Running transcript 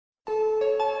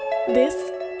This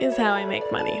is how I make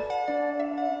money.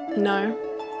 No,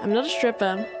 I'm not a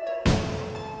stripper.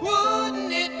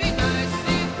 Wouldn't it be nice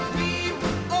if we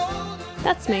were older?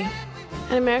 That's me,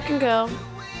 an American girl,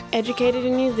 educated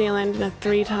in New Zealand and a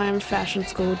 3-time fashion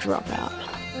school dropout.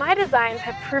 My designs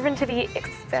have proven to be a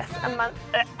success among...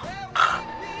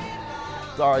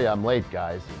 Sorry I'm late,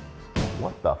 guys.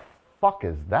 What the fuck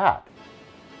is that?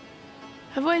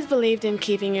 I've always believed in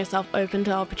keeping yourself open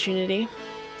to opportunity.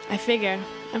 I figure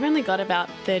I've only got about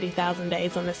 30,000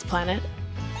 days on this planet.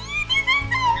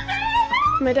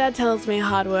 My dad tells me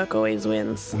hard work always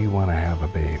wins. We want to have a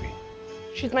baby.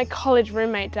 She's my college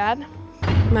roommate, Dad.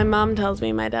 My mum tells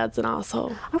me my dad's an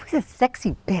asshole. I was a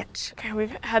sexy bitch. Okay,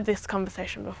 we've had this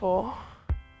conversation before.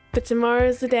 But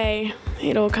tomorrow's the day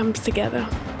it all comes together.